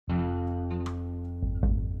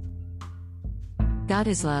God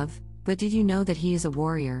is love, but did you know that He is a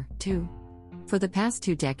warrior, too? For the past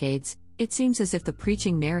 2 decades, it seems as if the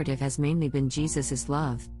preaching narrative has mainly been Jesus is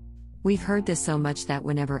love. We've heard this so much that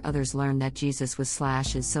whenever others learn that Jesus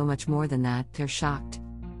is so much more than that, they're shocked.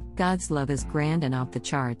 God's love is grand and off the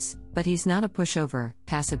charts, but He's not a pushover,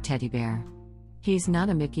 passive teddy bear. He's not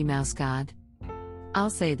a Mickey Mouse God. I'll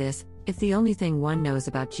say this, if the only thing one knows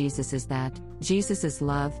about Jesus is that Jesus is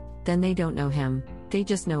love, then they don't know Him, they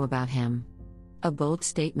just know about Him. A bold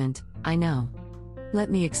statement, I know. Let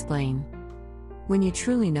me explain. When you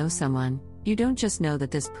truly know someone, you don't just know that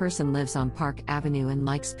this person lives on Park Avenue and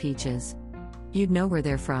likes peaches. You'd know where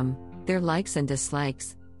they're from, their likes and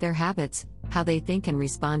dislikes, their habits, how they think and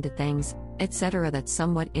respond to things, etc. That's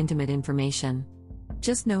somewhat intimate information.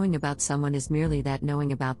 Just knowing about someone is merely that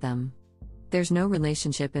knowing about them. There's no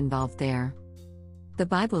relationship involved there. The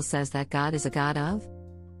Bible says that God is a God of?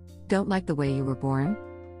 Don't like the way you were born?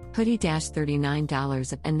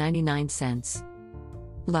 $39.99.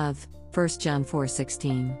 Love, 1 John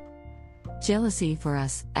 4:16. Jealousy for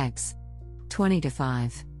us, X.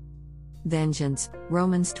 20-5. Vengeance,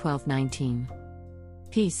 Romans 12:19.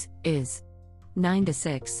 Peace, is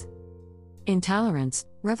 9-6. Intolerance,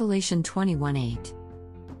 Revelation 21:8.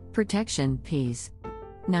 Protection, peace,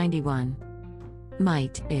 91.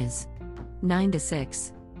 Might, is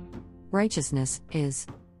 9-6. Righteousness, is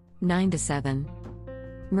 9-7.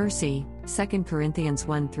 Mercy, 2 Corinthians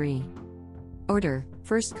 1:3. Order,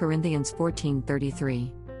 1 Corinthians 14:33.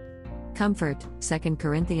 Comfort, 2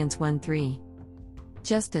 Corinthians 1:3.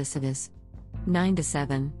 Justice, it is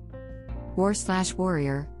 9-7.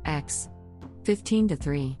 War/warrior, X.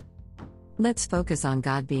 15-3. Let's focus on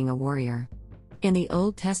God being a warrior. In the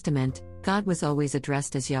Old Testament, God was always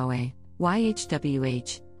addressed as Yahweh,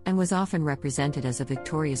 YHWH, and was often represented as a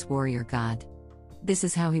victorious warrior God. This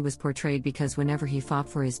is how He was portrayed because whenever He fought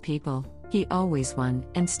for His people, He always won,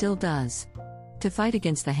 and still does. To fight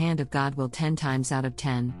against the hand of God will 10 times out of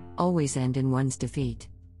 10, always end in one's defeat.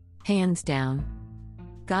 Hands down.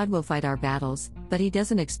 God will fight our battles, but He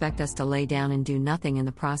doesn't expect us to lay down and do nothing in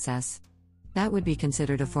the process. That would be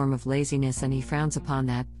considered a form of laziness and He frowns upon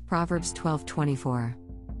that, Proverbs 12:24.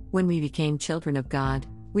 When we became children of God,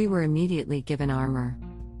 we were immediately given armor.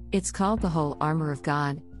 It's called the whole armor of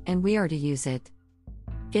God, and we are to use it.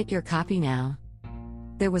 Get your copy now.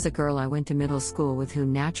 There was a girl I went to middle school with who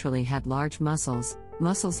naturally had large muscles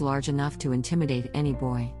large enough to intimidate any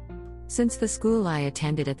boy. Since the school I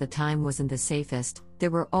attended at the time wasn't the safest,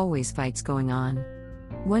 there were always fights going on.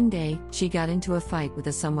 One day, she got into a fight with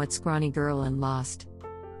a somewhat scrawny girl and lost.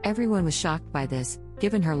 Everyone was shocked by this,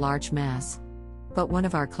 given her large mass. But one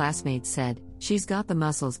of our classmates said, "She's got the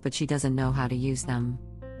muscles but she doesn't know how to use them."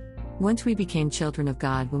 Once we became children of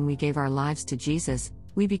God when we gave our lives to Jesus,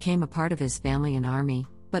 we became a part of His family and army,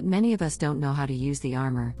 but many of us don't know how to use the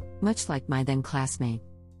armor, much like my then classmate.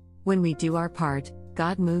 When we do our part,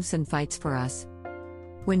 God moves and fights for us.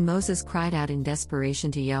 When Moses cried out in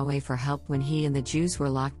desperation to Yahweh for help when he and the Jews were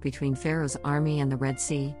locked between Pharaoh's army and the Red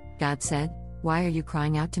Sea, God said, "Why are you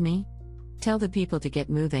crying out to me? Tell the people to get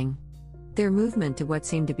moving." Their movement to what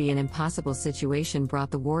seemed to be an impossible situation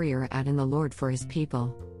brought the warrior out in the Lord for His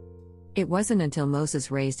people. It wasn't until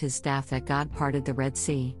Moses raised his staff that God parted the Red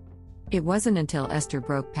Sea. It wasn't until Esther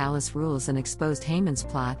broke palace rules and exposed Haman's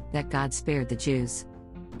plot that God spared the Jews.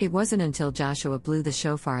 It wasn't until Joshua blew the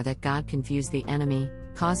shofar that God confused the enemy,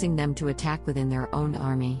 causing them to attack within their own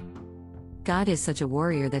army. God is such a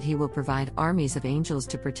warrior that He will provide armies of angels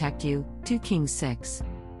to protect you, 2 Kings 6.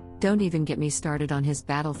 Don't even get me started on His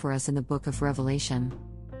battle for us in the book of Revelation.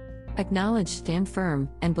 Acknowledge, stand firm,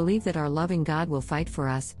 and believe that our loving God will fight for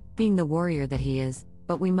us, being the warrior that He is,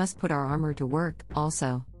 but we must put our armor to work,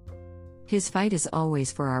 also. His fight is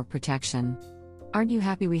always for our protection. Aren't you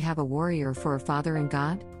happy we have a warrior for a Father in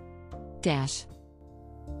God? Dash.